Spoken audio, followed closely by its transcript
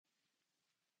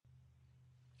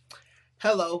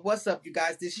Hello, what's up, you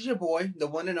guys? This is your boy, the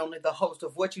one and only, the host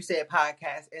of What You Said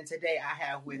podcast, and today I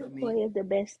have with me. Boy is the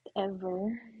best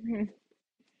ever.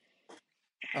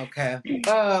 Okay.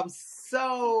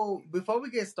 So before we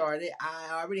get started,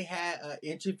 I already had an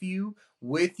interview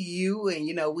with you, and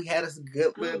we had a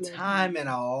good I little love time and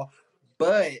you. all,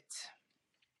 but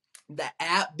the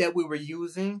app that we were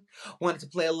using wanted to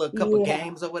play a little couple Yeah.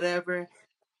 games or whatever,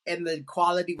 and the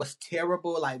quality was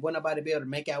terrible. Like, wasn't nobody be able to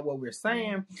make out what we were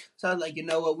saying. Mhm. So I was like, you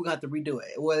know what, we're gonna have to redo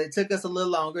it. Well, it took us a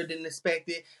little longer than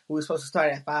expected. We were supposed to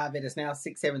start at 5, and it's now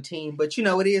 6:17. But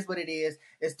it is what it is.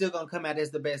 It's still gonna come out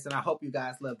as the best, and I hope you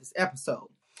guys love this episode.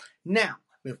 Now,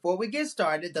 before we get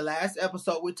started, the last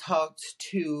episode we talked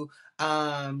to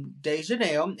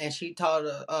Dejanelle, and she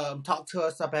talked to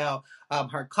us about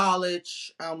her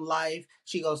college life.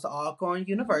 She goes to Alcorn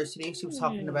University. She was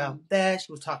talking about Mm. that.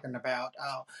 She was talking about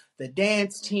the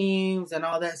dance teams and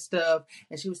all that stuff,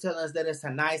 and she was telling us that it's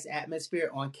a nice atmosphere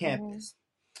on Mhm. campus.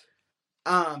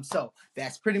 So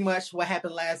that's pretty much what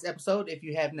happened last episode. If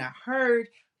you have not heard,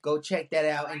 go check that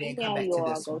out and then Right come now, back you to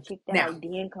all this go one. check that Now, out.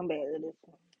 Then come back to this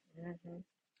one.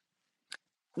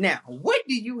 What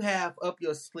do you have up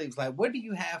your sleeves? Like, what do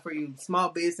you have for you, small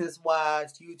business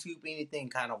wise, YouTube, anything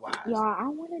kind of wise? Y'all, I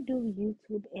want to do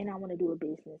YouTube and I want to do a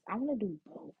business. I want to do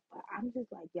both, but I'm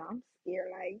just like, y'all, I'm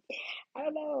scared. Like, I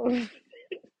don't know.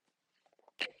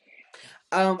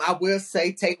 I will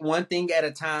say take one thing at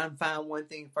a time. Find one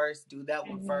thing first. Do that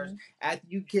one first. hmm After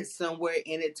you get somewhere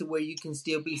in it to where you can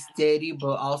still be steady,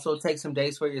 but also take some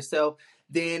days for yourself.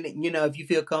 Then if you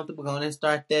feel comfortable, go on and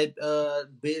start that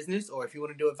business, or if you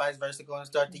want to do it vice versa, go and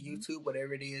start the hmm YouTube,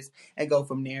 whatever it is, and go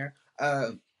from there.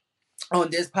 On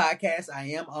this podcast, I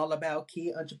am all about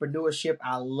key entrepreneurship.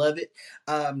 I love it.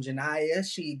 Janaya,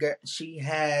 she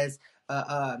has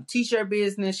a t-shirt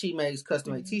business. She makes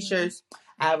custom made hmm t-shirts.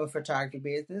 I have a photography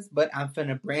business, but I'm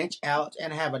finna branch out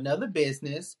and have another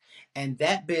business, and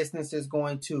that business is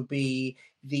going to be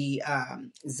the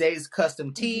Zay's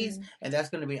Custom Tees, hmm and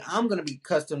I'm gonna be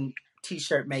custom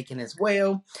t-shirt making as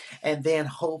well, and then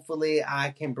hopefully I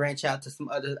can branch out to some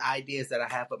other ideas that I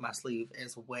have up my sleeve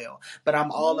as well. But I'm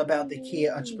all about the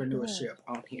kid Period. entrepreneurship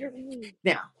on here. Period.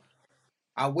 Now,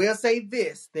 I will say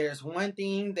this. There's one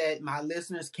thing that my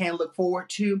listeners can look forward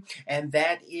to, and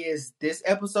that is this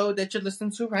episode that you're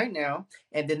listening to right now,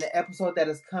 and then the episode that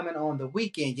is coming on the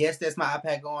weekend. Yes, that's my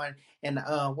iPad going, and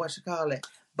what you call it?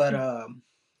 But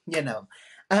you know.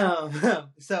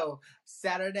 So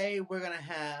Saturday we're gonna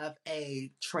have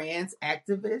a trans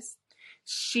activist.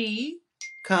 She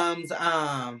comes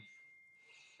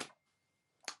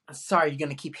sorry you're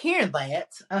gonna keep hearing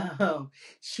that.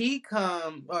 She's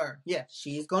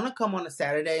gonna come on a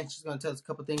Saturday, and she's gonna tell us a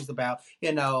couple things about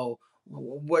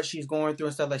what she's going through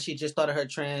and stuff. Like, she just started her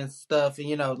trans stuff,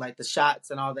 and like the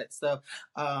shots and all that stuff.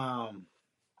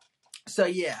 So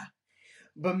yeah,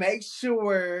 but make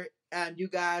sure you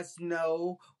guys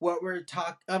know what we're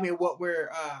talking. I mean, what we're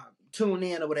tune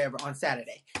in or whatever on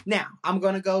Saturday. Now I'm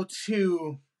gonna go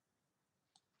to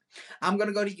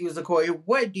you, Zakoya.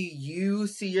 What do you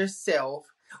see yourself,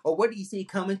 or what do you see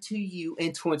coming to you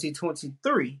in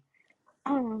 2023?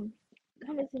 Um,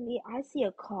 Coming to me, I see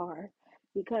a car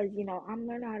because I'm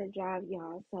learning how to drive,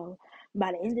 y'all. So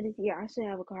by the end of this year, I should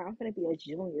have a car. I'm gonna be a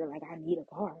junior, like I need a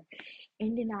car.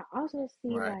 And then I also see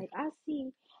Right. like I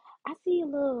see a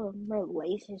little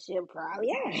relationship probably.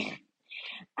 Yeah,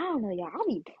 I don't know, y'all. I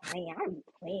be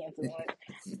playing too much,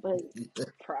 but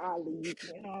probably,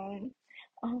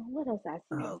 what else I see?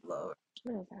 Oh Lord.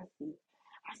 What else I see?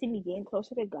 I see me getting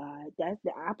closer to God.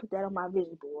 I put that on my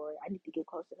vision board. I need to get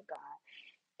closer to God.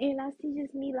 And I see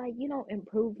just me like,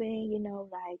 improving,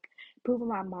 like improving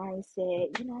my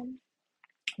mindset,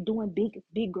 doing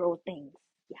big girl things.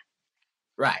 Yeah.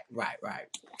 Right, right, right.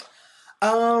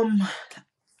 Um,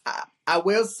 I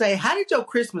will say, how did your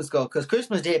Christmas go? Because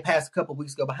Christmas did pass a couple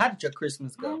weeks ago, but how did your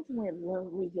Christmas go? Mine went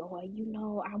lovely, y'all.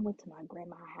 I went to my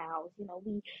grandma's house.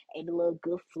 We ate a little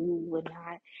good food,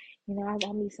 whatnot. I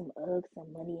got me some Uggs,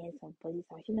 some money, and some fuzzy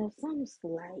socks. Something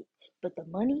slight, but the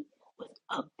money was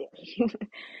up there.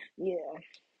 Yeah.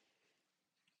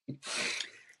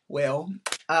 Well,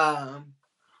 um,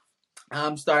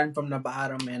 I'm starting from the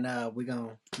bottom, and we're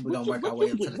gonna work our What you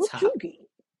way up to get? the What you top. get?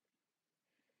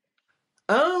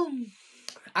 Um,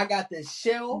 I got this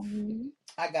shelf. Mm-hmm.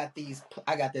 I got these.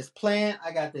 I got this plant.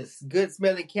 I got this good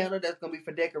smelling candle that's gonna be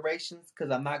for decorations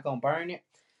because I'm not gonna burn it.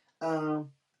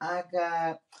 Um, I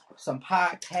got some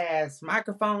podcast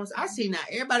microphones. I see now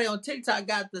everybody on TikTok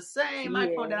got the same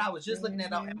microphone that Yeah. I was just looking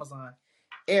at on Mm-hmm. Amazon.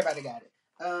 Everybody got it.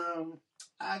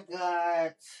 I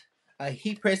got a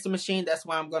heat pressing machine. That's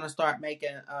why I'm gonna start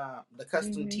making the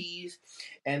custom Mhm. tees.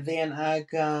 And then I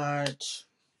got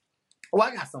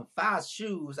some fire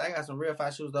shoes. I got some real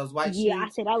fire shoes. Those white Yeah, I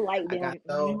shoes. said I like I got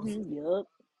them. those. Yup.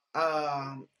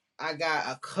 Um, I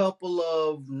got a couple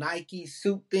of Nike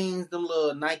suit things, them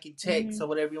little Nike Techs Mhm. or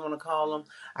whatever you want to call them.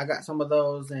 I got some of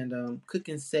those and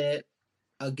cooking set,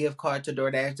 a gift card to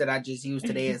DoorDash that I just used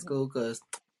today at school because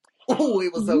oh,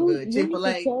 it was so You good. you Chick need Fil to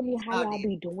A, tell me how y'all y'all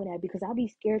be doing that because I be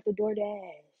scared to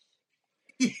DoorDash.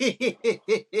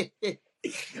 did.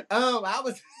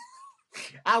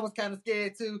 I was kind of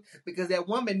scared too because that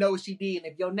woman knows what she did. And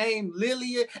if your name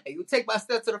Lilia and you take my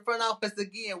stuff to the front office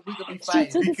again, we could be She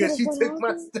fighting took it to because the she front took my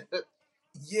office. stuff.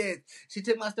 Yes, she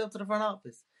took my stuff to the front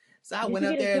office. So I Did went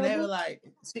she up get in there and they were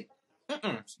trouble?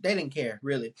 like, they didn't care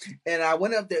really. And I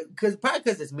went up there because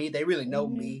it's me. They really know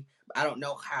Mhm. me. I don't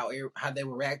know how they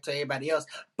would react to everybody else.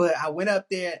 But I went up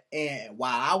there and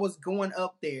while I was going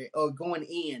up there or going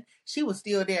in, she was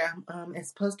still there. It's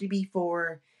supposed to be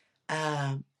for.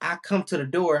 I come to the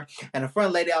door and the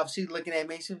front lady off. She's looking at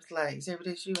me. She was like, "Is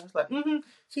everything you?" I was like, "Mm-hmm."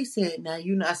 She said, "Now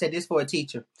you know." I said, "This for a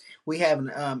teacher. We have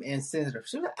an incentive."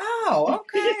 She was like, "Oh,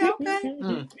 okay,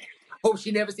 okay." Hope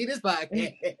she never see this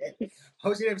podcast.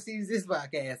 Hope she never sees this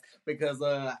podcast because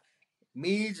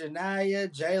me, Janaya,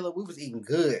 Jayla, we was eating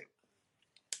good.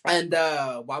 And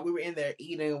while we were in there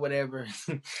eating or whatever,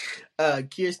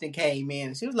 Kirsten came in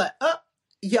and she was like, "Oh,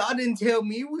 y'all didn't tell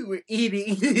me we were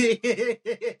eating."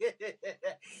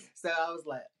 So I was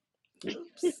like,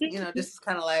 oops, this is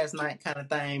kind of last night kind of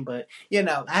thing. But I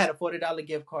had a $40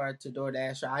 gift card to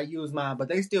DoorDash. I used mine, but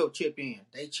they still chip in.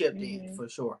 They chipped in Mhm. for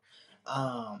sure.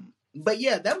 But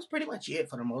yeah, that was pretty much it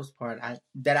for the most part.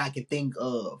 That I could think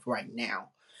of right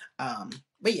now.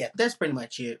 But yeah, that's pretty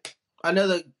much it.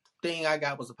 Another thing I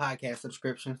got was a podcast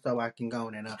subscription, so I can go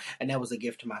and that was a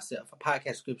gift to myself, a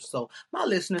podcast subscription, so my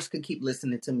listeners could keep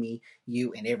listening to me,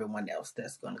 you, and everyone else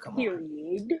that's gonna come on.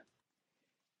 Period.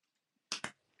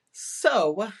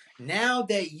 So now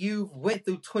that you've went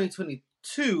through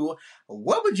 2022,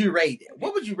 what would you rate it?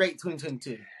 What would you rate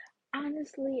 2022?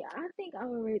 Honestly, I think I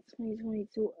would rate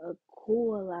 2022 a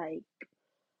cool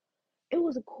it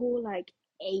was a cool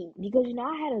 8 because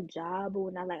I had a job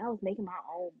when I was making my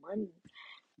own money,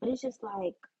 but it's just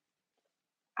I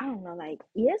don't know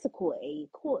yeah, it's a cool 8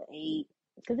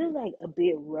 because it was a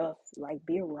bit rough,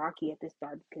 bit rocky at the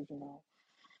start because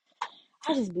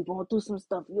I just be going through some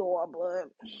stuff, y'all, but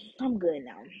I'm good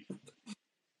now.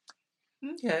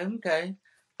 Okay, okay.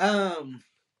 Um,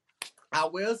 I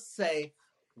will say,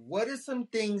 what are some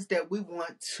things that we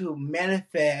want to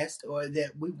manifest or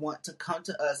that we want to come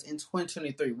to us in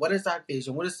 2023? What is our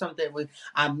vision? What is something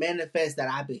I manifest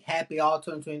that I be happy all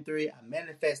 2023? I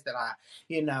manifest that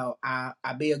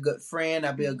I be a good friend,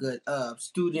 I be a good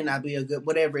student, I be a good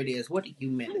whatever it is. What do you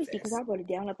Let me see, because I manifest? wrote it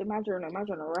down up in my journal. My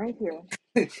journal right here.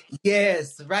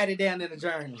 Yes, write it down in the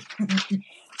journal.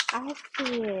 I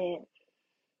said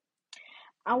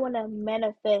I want to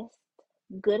manifest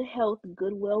good health,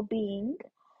 good well-being,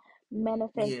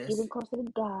 manifest getting Yes. closer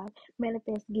to God,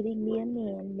 manifest getting me a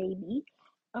man, maybe,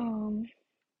 um,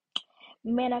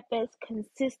 manifest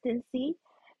consistency,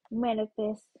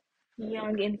 manifest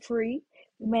young and free,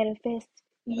 manifest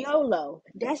YOLO.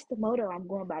 That's the motto I'm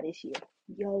going by this year.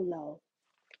 YOLO.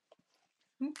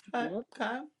 Okay. Yep.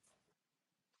 Okay.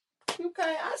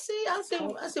 Okay. I see. I see.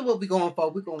 Oh, I see what we're going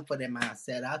for. We're going for that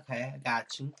mindset. Okay, I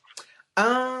got you.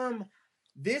 Um,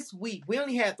 this week we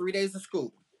only had 3 days of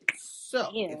school. So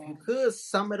if you damn. could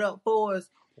sum it up for us,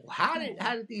 Hmm.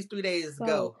 how did these 3 days So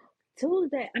go?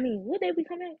 Tuesday, I mean, what day we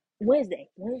coming? Wednesday.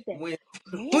 Wednesday. When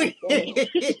Wednesday.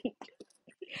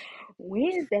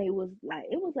 Wednesday was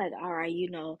it was all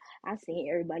right, I seen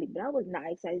everybody, but I was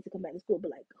not excited to come back to school.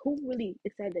 But who really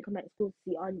excited to come back to school to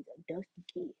see all these dusty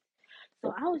kids?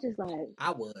 So I was just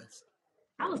I was.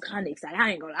 I was kind of excited.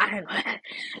 I ain't gonna lie.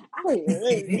 I was a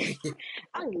little bit,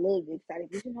 I was a little bit excited,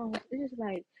 but it's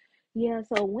just yeah.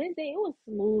 So Wednesday it was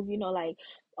smooth.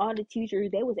 All the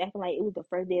teachers they was acting like it was the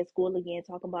first day of school again,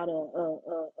 talking about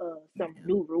some Yeah.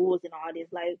 new rules and all this.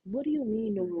 What do you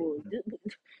mean new rules?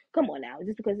 Come on now,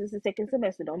 just because it's the second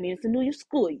semester don't mean it's a new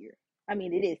school year. I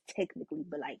mean it is technically,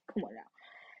 but come on now.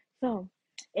 So,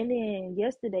 and then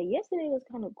yesterday was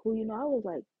kind of cool. I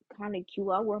was kind of cute.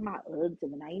 I wore my Uggs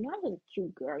and I, I was a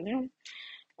cute girl.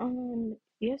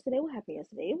 Yesterday, what happened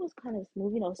yesterday? It was kind of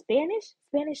smooth.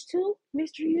 Spanish too,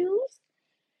 Mr. Hughes.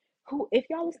 Who, if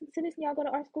y'all listen to this and y'all go to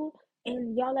art school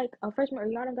and y'all a freshman or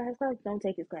y'all don't got his class, don't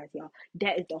take his class, y'all.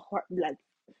 That is the hard,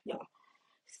 y'all.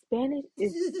 Spanish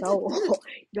is so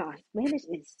y'all. Spanish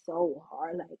is so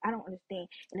hard. Like I don't understand,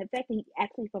 and the fact that he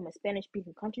actually from a Spanish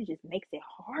speaking country just makes it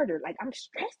harder. Like I'm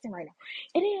stressing right now.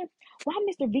 And then why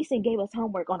Mr. Vincent gave us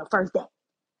homework on the first day?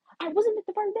 I wasn't it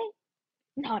the first day?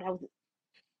 No, that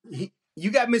was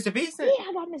You got Mr. Vincent? yeah.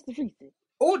 I got Mr. Vincent.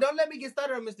 Oh, don't let me get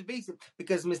started on Mr. Vincent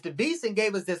because Mr. Vincent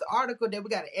gave us this article that we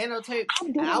got to annotate, I'm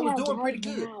and I doing was that doing right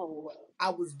pretty good. now. I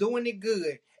was doing it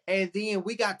good. And then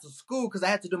we got to school because I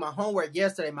had to do my homework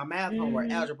yesterday, my math homework,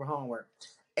 algebra homework.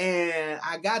 And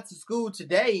I got to school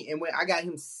today, and when I got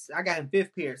him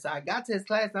fifth period. So I got to his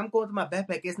class, and I'm going to my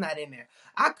backpack. It's not in there.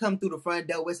 I come through the front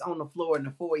door. It's on the floor in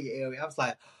the foyer area. I was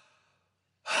like,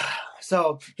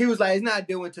 so he was like, it's not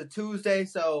due until Tuesday.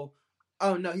 So,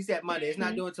 oh no, he said Monday. It's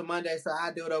not due until Monday. So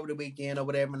I do it over the weekend or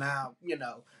whatever. And I'll,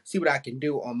 see what I can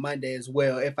do on Monday as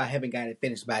well if I haven't got it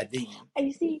finished by then. And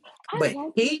you see, I But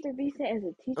like Mr. Vincent as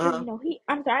a teacher. I'm sorry,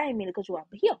 I didn't mean to cut you off,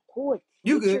 but he a cool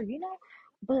teacher,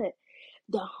 But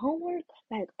the homework,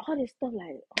 like all this stuff,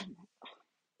 like oh my,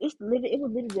 it was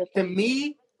literally to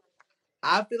me,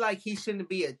 I feel like he shouldn't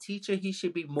be a teacher. He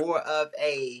should be more of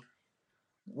a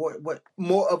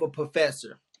more of a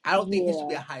professor. I don't think he should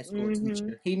be a high school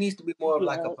teacher. He needs to be more of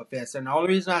like a professor. And the only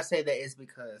reason I say that is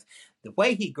because the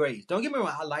way he grades. Don't get me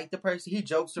wrong, I like the person. He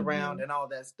jokes around and all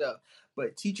that stuff.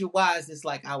 But teacher wise, it's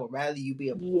like I would rather you be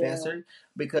a professor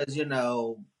because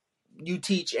you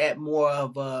teach at more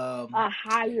of a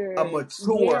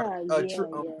mature.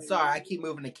 Sorry, I keep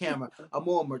moving the camera. A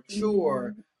more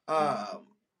mature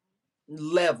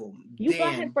level. You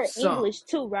got him for English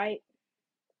too, right?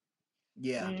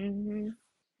 Yeah.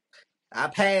 I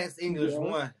passed English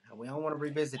 1. We don't want to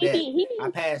revisit that. I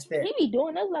passed that. He be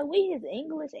doing us like we his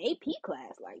English AP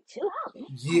class. Like, chill out.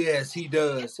 Yes, he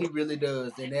does. He really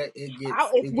does. And that it gets.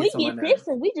 If we get this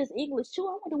and we just English too,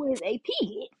 I wonder what his AP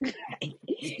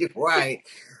get. Right,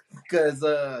 because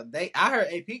I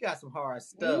heard AP got some hard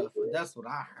stuff. That's what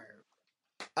I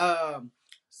heard.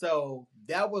 So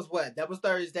that was what? That was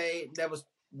Thursday. That was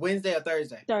Wednesday or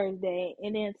Thursday? Thursday.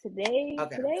 And then today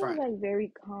was like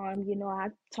very calm. I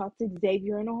talked to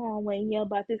Xavier in the hallway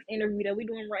about this interview that we're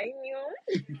doing right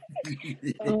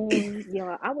now.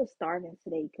 I was starving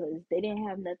today because they didn't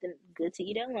have nothing good to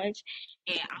eat at lunch.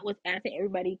 And I was asking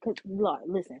everybody, because,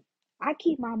 listen, I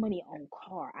keep my money on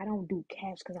card. I don't do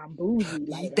cash because I'm bougie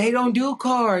like that. They don't do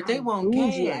cards. They want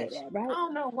cash. Like that, right? I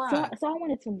don't know why. So I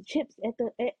wanted some chips at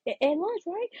lunch,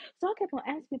 right? So I kept on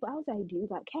asking people. I was like, "Do you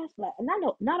got cash?" Like, and I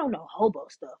know not on the hobo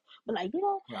stuff, but like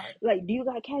right. like, do you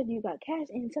got cash? Do you got cash?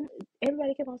 And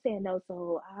everybody kept on saying no.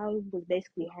 So I was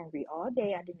basically hungry all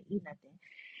day. I didn't eat nothing,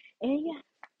 and yeah.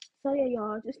 So yeah,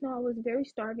 y'all, just know I was very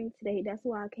starving today. That's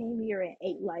why I came here and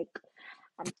ate like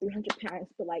I'm 300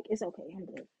 pounds, but like it's okay. I'm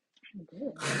good.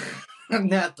 I'm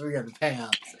not 300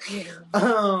 pounds. Yeah.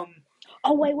 Oh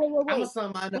wait. Wait.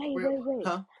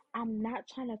 Huh? I'm not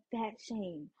trying to fat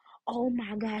shame. Oh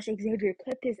my gosh, Xavier,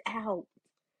 cut this out.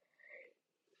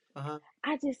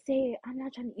 I just said I'm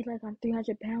not trying to eat like I'm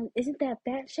 300 pounds. Isn't that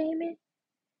fat shaming?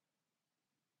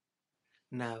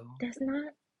 No. That's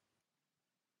not?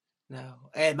 No.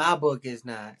 And my book is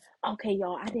not. Okay,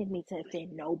 y'all. I didn't mean to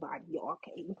offend nobody. Y'all,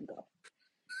 okay, we can go.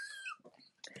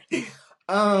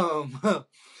 I'm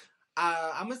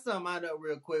gonna sum mine up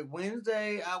real quick.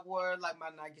 Wednesday, I wore like my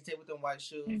Nike tape with them white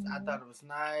shoes. I thought it was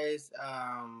nice.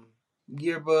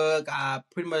 Yearbook, I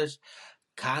pretty much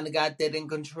kind of got that in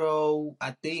control.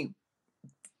 I think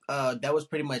that was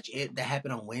pretty much it that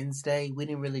happened on Wednesday. We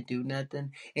didn't really do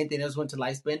nothing. Anything else went to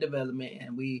lifespan development,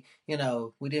 and we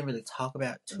didn't really talk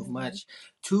about too much.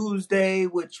 Tuesday,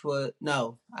 which was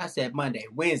I said Monday,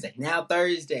 Wednesday. Now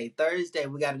Thursday,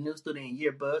 we got a new student in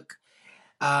yearbook.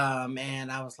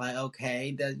 And I was like,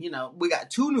 okay, we got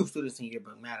 2 new students in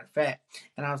yearbook, matter of fact.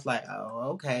 And I was like,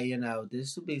 oh, okay,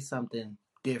 this will be something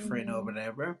different or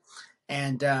whatever.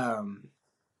 And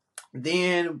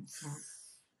then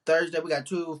Thursday we got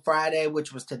 2. Friday,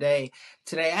 which was today.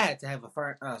 Today I had to have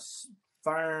a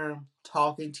firm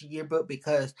talking to yearbook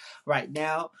because right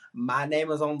now my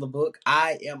name is on the book.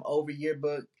 I am over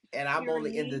yearbook and I'm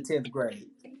only in the 10th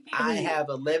grade. I have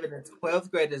 11th and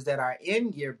 12th graders that are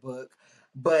in yearbook.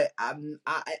 But I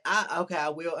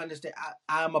will understand.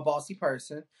 I'm a bossy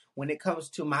person. When it comes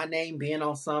to my name being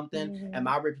on something and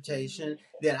my reputation,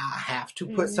 then I have to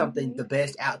put something the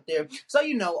best out there. So,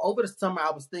 over the summer,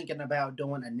 I was thinking about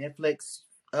doing a Netflix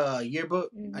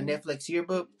yearbook, a Netflix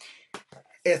yearbook.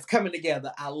 It's coming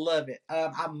together. I love it.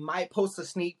 I might post a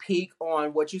sneak peek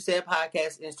on What You Said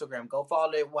podcast Instagram. Go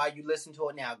follow it while you listen to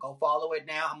it now. Go follow it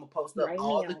now. I'm gonna post up Right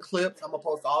all the now. clips. I'm gonna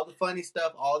post all the funny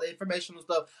stuff, all the informational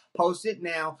stuff. Post it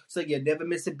now so you never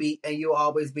miss a beat and you'll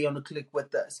always be on the click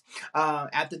with us.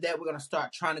 After that, we're gonna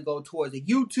start trying to go towards the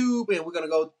YouTube and we're gonna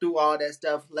go through all that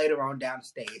stuff later on down the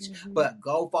stage. But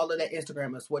go follow that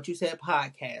Instagram. It's What You Said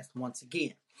podcast once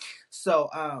again. So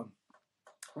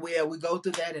where we go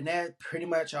through that, and that pretty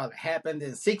much all that happened.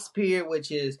 In sixth period,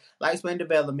 which is lifespan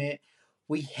development,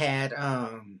 we had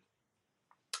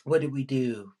what did we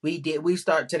do? We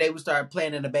started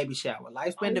planning a baby shower.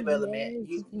 Lifespan Oh development,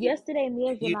 yes. Yesterday, me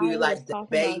and you do Janaya was like the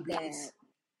talking about that. babies.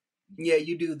 Yeah,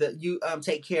 you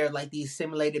take care of like these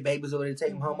simulated babies, or they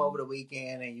take them home over the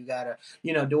weekend, and you gotta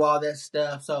do all that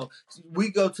stuff. So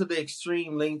we go to the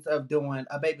extreme length of doing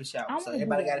a baby shower. I So want to do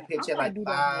everybody got to that. I pitch in want like to do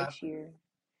that five next year.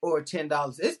 or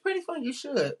 $10. It's pretty fun. You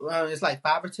should. It's like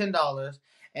 $5 or $10,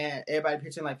 and everybody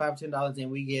pitching like $5 or $10, and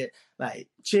we get like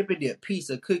chip and dip,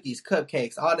 pizza, cookies,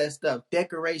 cupcakes, all that stuff,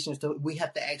 decorations. We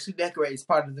have to actually decorate. It's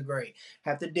part of the grade.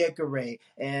 Have to decorate,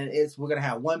 and we're gonna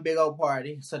have one big old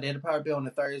party. So that'll probably be on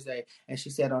a Thursday, and she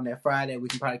said on that Friday we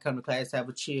can probably come to class, have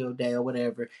a chill day or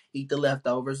whatever, eat the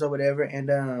leftovers or whatever, and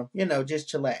just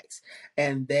chillax.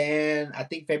 And then I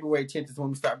think February 10th is when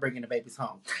we start bringing the babies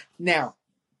home. Now,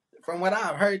 from what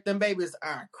I've heard, them babies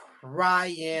are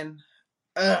crying.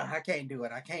 I can't do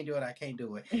it. I can't do it. I can't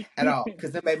do it at all.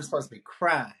 Because them babies supposed to be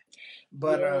crying.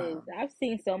 But Yes, I've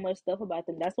seen so much stuff about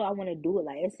them. That's why I want to do it.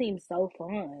 Like it seems so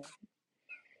fun.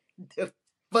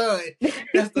 fun.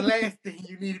 That's the last thing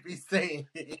you need to be saying.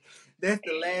 That's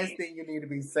the last thing you need to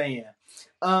be saying.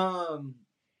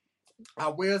 I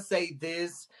will say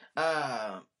this.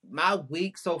 My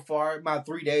week so far, my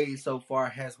 3 days so far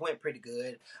has went pretty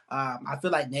good. I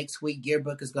feel like next week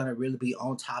Gearbook is gonna really be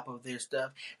on top of their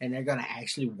stuff, and they're gonna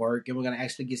actually work, and we're gonna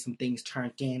actually get some things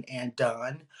turned in and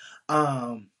done.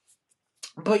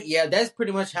 But yeah, that's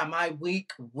pretty much how my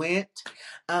week went.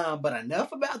 But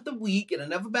enough about the week and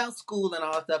enough about school and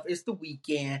all that stuff. It's the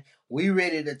weekend. We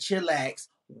ready to chillax.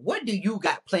 What do you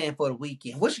got planned for the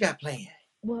weekend? What you got planned?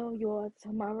 Well,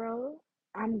 tomorrow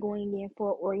I'm going in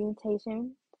for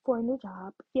orientation for a new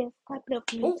job. Yes, clap it up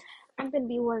for me. Oh, I'm gonna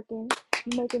be working,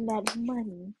 making that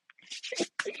money.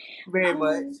 very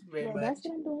much, very Yeah, much. that's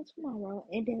what I'm doing tomorrow.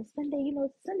 And then Sunday,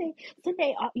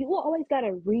 Sunday, you always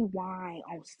gotta rewind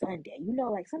on Sunday.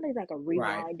 Like Sunday's like a Right.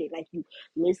 rewind day. Like you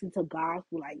listen to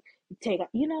gospel, like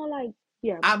you like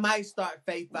yeah. I might start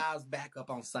Faith Files back up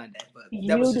on Sunday, but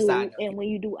that was You just side do, note. and when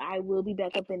you do, I will be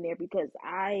back up in there because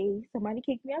somebody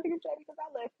kicked me out of the group chat because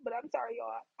I left. But I'm sorry,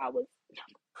 y'all.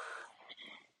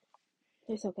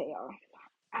 It's okay, y'all.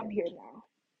 I'm here now.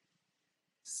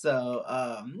 So,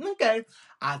 okay.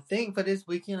 I think for this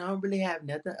weekend, I don't really have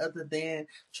nothing other than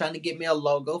trying to get me a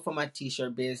logo for my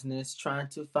t-shirt business, trying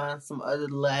to find some other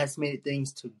last minute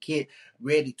things to get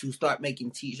ready to start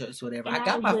making t-shirts, whatever. And I I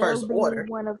got my will first be order.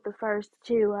 one of the first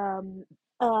to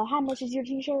how much is your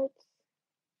t-shirts?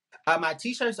 My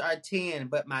t-shirts are 10,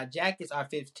 but my jackets are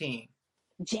 15.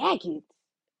 Jackets.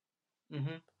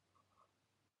 Mm-hmm.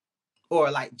 Or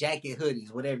like jacket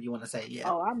hoodies, whatever you want to say. Yeah.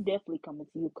 Oh, I'm definitely coming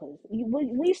to you because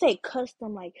when you say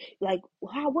custom, like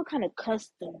what kind of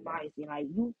customizing? Like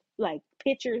you like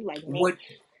pictures, like What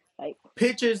like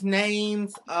pictures,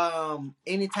 names,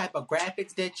 any type of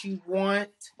graphics that you want,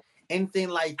 anything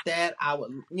like that, I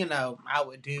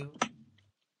would do.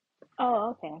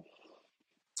 oh okay.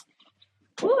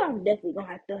 Well, I'm definitely gonna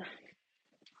have to.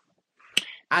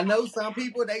 I know some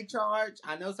people charge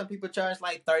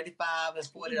like $35 and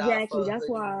 $40 Exactly. for That's hoodies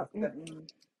why. and stuff.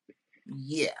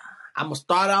 Yeah. I'm gonna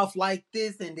start off like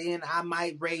this, and then I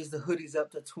might raise the hoodies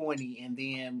up to 20, and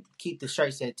then keep the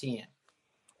shirts at 10.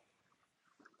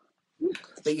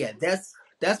 But yeah, that's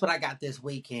what I got this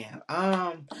weekend.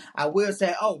 I will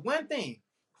say, one thing.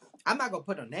 I'm not gonna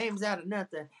put no names out or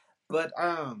nothing, but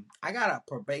I got a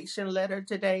probation letter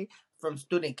today from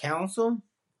student council,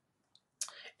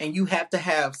 and you have to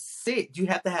have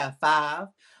five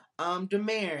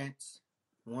demerits.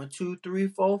 1, 2, 3,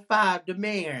 4, 5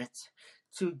 demerits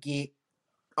to get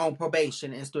on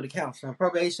probation and student counseling.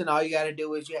 Probation, all you got to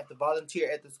do is you have to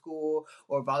volunteer at the school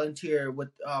or volunteer with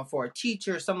for a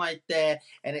teacher or something like that,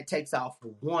 and it takes off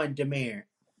one demerit.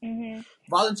 Mm-hmm.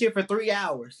 Volunteer for 3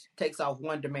 hours takes off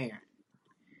one demerit.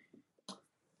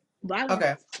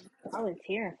 Okay.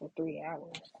 Volunteering for 3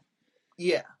 hours.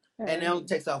 Yeah. And it only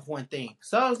takes off one thing.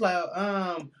 So I was like,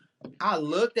 I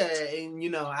looked at it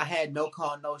and, I had no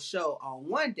call, no show on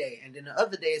one day. And then the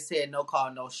other day it said no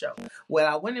call, no show.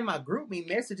 Well, I went in my group me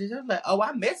messages. I was like,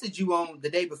 I messaged you on the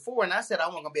day before and I said I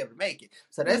wasn't going to be able to make it.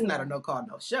 So that's not a no call,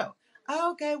 no show.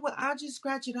 Okay, well, I'll just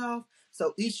scratch it off.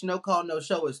 So each no call, no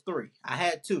show is 3. I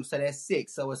had 2, so that's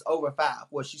 6. So it's over 5.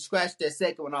 Well, she scratched that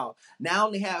second one off. Now I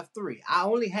only have 3. I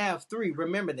only have 3.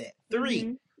 Remember that.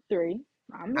 3. 3.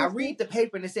 I'm I listening. read the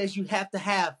paper and it says you have to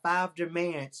have 5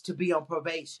 demands to be on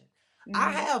probation.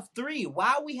 I have 3.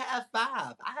 Why we have 5?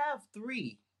 I have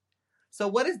 3. So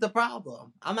what is the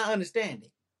problem? I'm not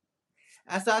understanding.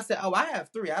 And so I said, oh, I have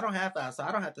 3. I don't have 5, so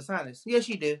I don't have to sign this. Yes,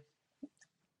 you do.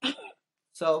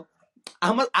 So I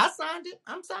signed it.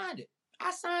 I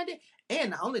signed it.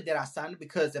 And not only did I sign it,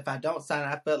 because if I don't sign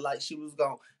it, I felt like she was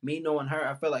going to, me knowing her,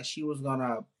 I felt like she was going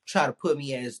to try to put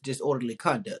me as disorderly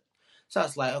conduct. So I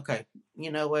was like, okay,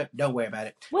 you know what? Don't worry about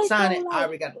it. Wait, Sign so it. I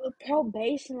already got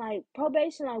probation,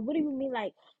 what do you mean,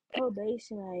 like,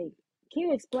 probation, like, can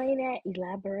you explain that?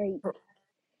 Elaborate.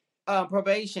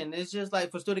 probation. It's just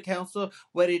like for student council,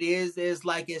 what it is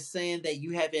like it's saying that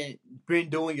you haven't been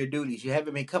doing your duties. You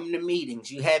haven't been coming to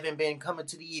meetings. You haven't been coming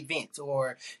to the events,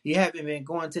 or you haven't been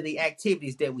going to the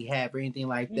activities that we have or anything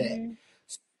like that.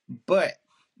 But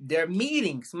their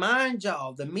meetings, mind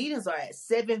y'all, the meetings are at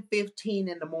 7:15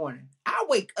 in the morning. I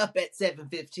wake up at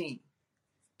 7:15.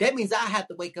 That means I have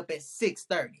to wake up at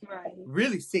 6:30. Right.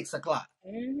 Really 6 o'clock.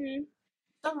 Mm-hmm.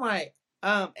 So I'm like,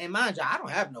 and mind you, I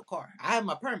don't have no car. I have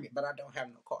my permit, but I don't have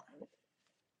no car.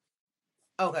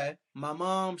 Okay. My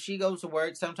mom, she goes to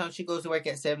work. Sometimes she goes to work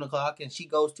at 7 o'clock and she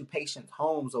goes to patients'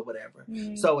 homes or whatever.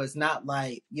 So it's not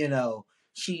like,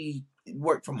 she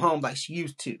worked from home like she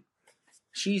used to.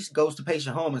 She goes to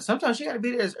patient home, and sometimes she got to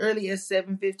be there as early as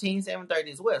 7:15,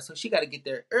 7:30 as well. So she got to get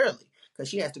there early because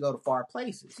she has to go to far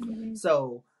places.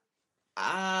 So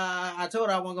I told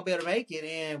her I wasn't gonna be able to make it,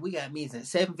 and we got meetings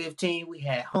at 7:15. We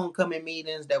had homecoming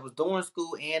meetings that was during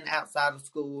school and outside of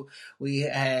school. We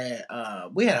had a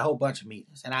whole bunch of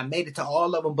meetings, and I made it to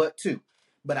all of them but 2.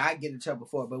 But I get in trouble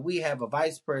for it. But we have a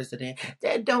vice president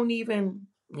that don't even.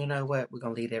 You know what? We're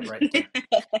gonna leave that right there.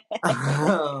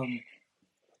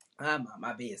 I'm on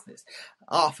my business.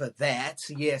 Off of that,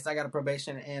 yes, I got a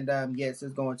probation, and yes,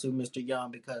 it's going to Mr.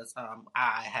 Young because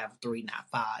I have 3, not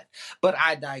 5. But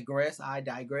I digress, and I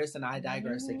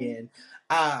digress again.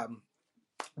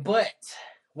 But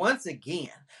once again,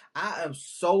 I am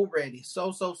so ready,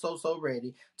 so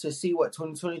ready to see what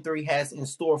 2023 has in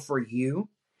store for you.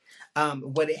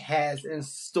 What it has in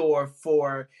store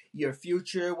for your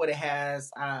future, what it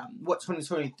has, what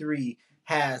 2023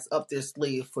 has up their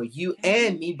sleeve for you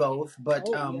and me both, but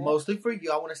mostly for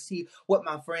you. I want to see what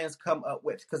my friends come up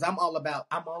with, because I'm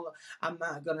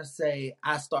not gonna say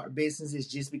I start businesses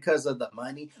just because of the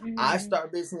money. I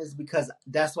start business because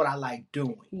that's what I like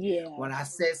doing. Yeah. When I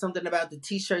said something about the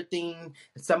t-shirt thing,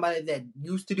 somebody that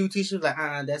used to do t-shirts like,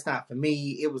 that's not for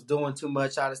me. It was doing too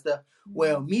much, all this stuff.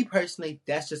 Well, me personally,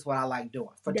 that's just what I like doing.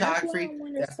 Photography,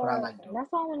 that's what I like doing.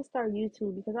 That's why I want to start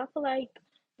YouTube, because I feel like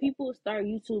people start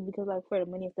YouTube because, like, for the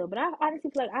money and stuff. But I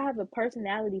honestly feel like I have a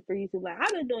personality for YouTube. Like,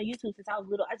 I've been doing YouTube since I was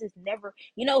little. I just never,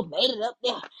 made it up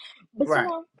there. But right.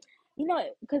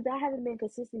 Because I haven't been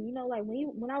consistent. Like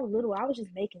when I was little, I was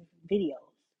just making videos.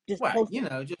 Just right, posting.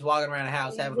 just walking around the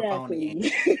house having a phone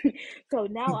again. So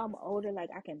now I'm older,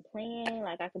 like I can plan,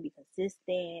 like I can be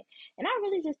consistent, and I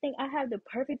really just think I have the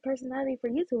perfect personality for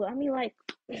YouTube. I mean, like,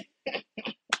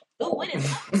 ooh, what is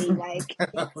happening? Like,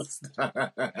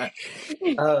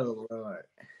 oh Lord.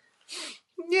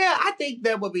 Yeah, I think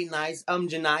that would be nice.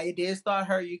 Janiyah did start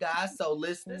her, you guys. So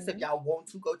listeners, if y'all want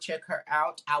to go check her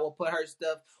out, I will put her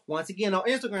stuff once again on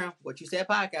Instagram. What You Said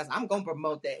Podcast. I'm gonna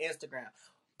promote that Instagram.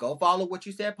 Go follow What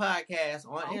You Said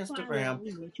Podcast on Instagram.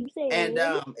 And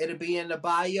it'll be in the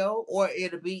bio, or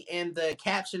it'll be in the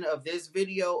caption of this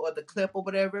video or the clip or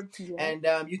whatever. Yeah. And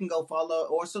you can go follow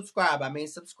or subscribe.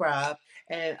 subscribe.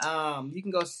 And you can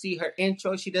go see her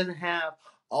intro. She doesn't have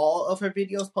all of her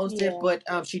videos posted, but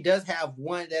she does have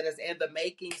one that is in the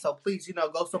making. So please,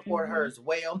 go support her as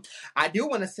well. I do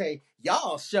want to say,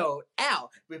 y'all showed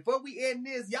out. Before we end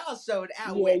this, y'all showed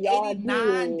out with 89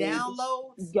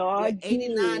 downloads. Y'all with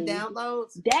 89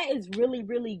 downloads. That is really,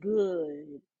 really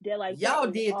good. They're like, y'all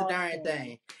did awesome. The darn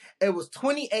thing. It was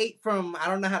 28 from, I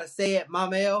don't know how to say it,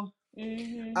 Mamel.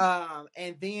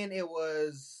 And then it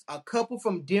was a couple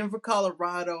from Denver,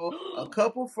 Colorado, a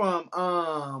couple from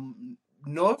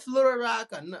North Little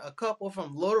Rock, a couple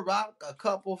from Little Rock, a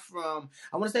couple from,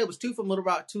 I want to say it was 2 from Little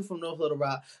Rock, 2 from North Little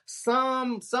Rock,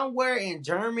 somewhere in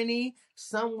Germany,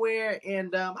 somewhere in,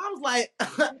 I was like,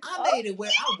 I made it where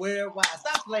I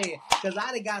stop playing, because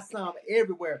I done got some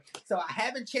everywhere. So I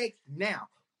haven't checked now,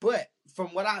 but from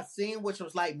what I've seen, which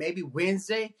was like maybe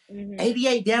Wednesday,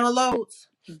 88 downloads.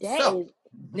 That is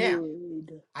Now,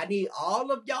 Good. I need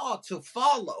all of y'all to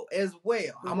follow as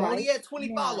well. I'm Right only at 20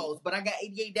 now. follows, but I got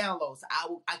 88 downloads.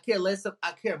 I care less.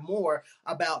 I care more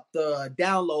about the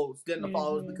downloads than the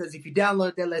follows, because if you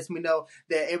download, that lets me know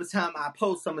that every time I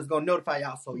post something, it's gonna notify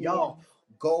y'all. So y'all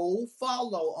go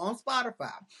follow on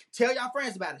Spotify. Tell y'all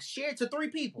friends about it. Share it to 3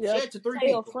 people. Yep. Share it to 3 Tell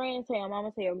your people. friends, tell your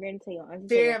mama, tell your granny, tell your auntie,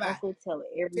 Tell tell your everybody. uncle, tell Tell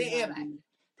everybody. everybody.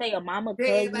 Tell your mama, Tell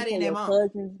cousin, everybody tell and their your mom.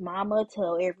 cousin's mama,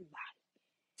 tell everybody.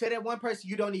 Tell that one person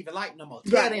you don't even like no more.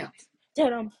 Tell them.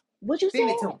 Tell them what you Send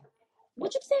said. it to them.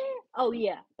 What you said? Oh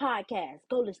yeah, podcast.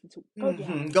 Go listen to it. Go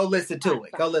download. Go listen to Spotify.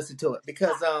 it. Go listen to it,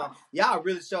 because Spotify. y'all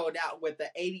really showed out with the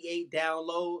 88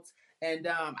 downloads, and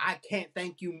I can't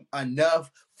thank you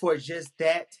enough for just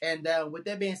that. And with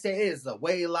that being said, it is a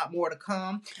lot more to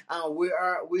come. We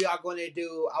are going to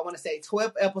do, I want to say,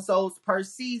 12 episodes per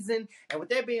season. And with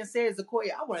that being said,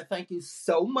 Zakoya, I want to thank you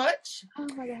so much. Oh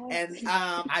my God. And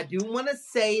I do want to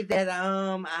say that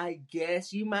I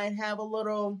guess you might have a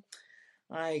little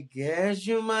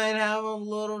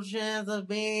chance of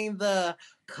being the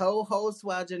co-host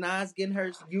while Janai's getting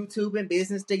her YouTube and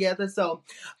business together. So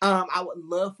I would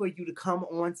love for you to come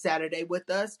on Saturday with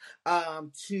us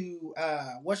to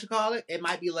it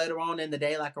might be later on in the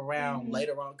day, like around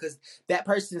later on, because that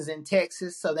person's in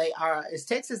Texas. So is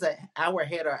Texas an hour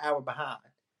ahead or an hour behind?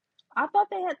 I thought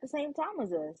they had the same time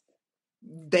as us.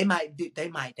 They might.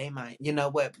 You know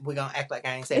what? We're going to act like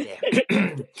I ain't said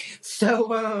that.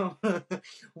 So, I'll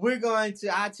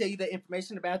tell you the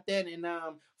information about that. And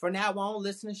for now on,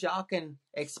 listeners, y'all can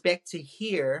expect to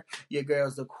hear your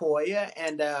girl Zakoya.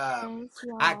 And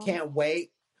I can't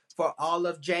wait for all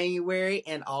of January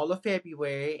and all of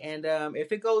February. And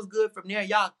if it goes good from there,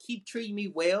 y'all keep treating me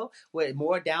well with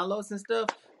more downloads and stuff.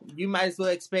 You might as well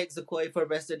expect Zakoya for the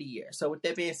rest of the year. So with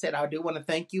that being said, I do want to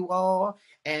thank you all.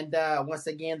 And once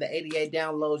again, the 88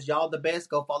 downloads, y'all the best.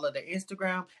 Go follow their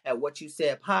Instagram at What You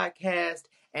Said Podcast.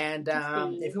 And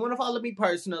if you want to follow me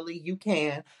personally, you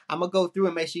can. I'm going to go through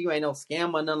and make sure you ain't no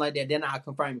scam or nothing like that. Then I'll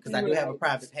confirm, because I do have a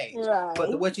private page.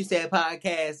 But the What You Said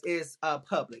Podcast is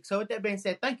public. So with that being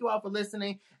said, thank you all for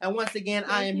listening. And once again,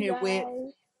 I am here with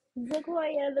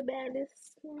Zakoya the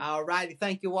baddest. All righty.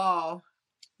 Thank you all.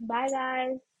 Bye,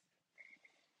 guys.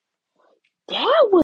 That was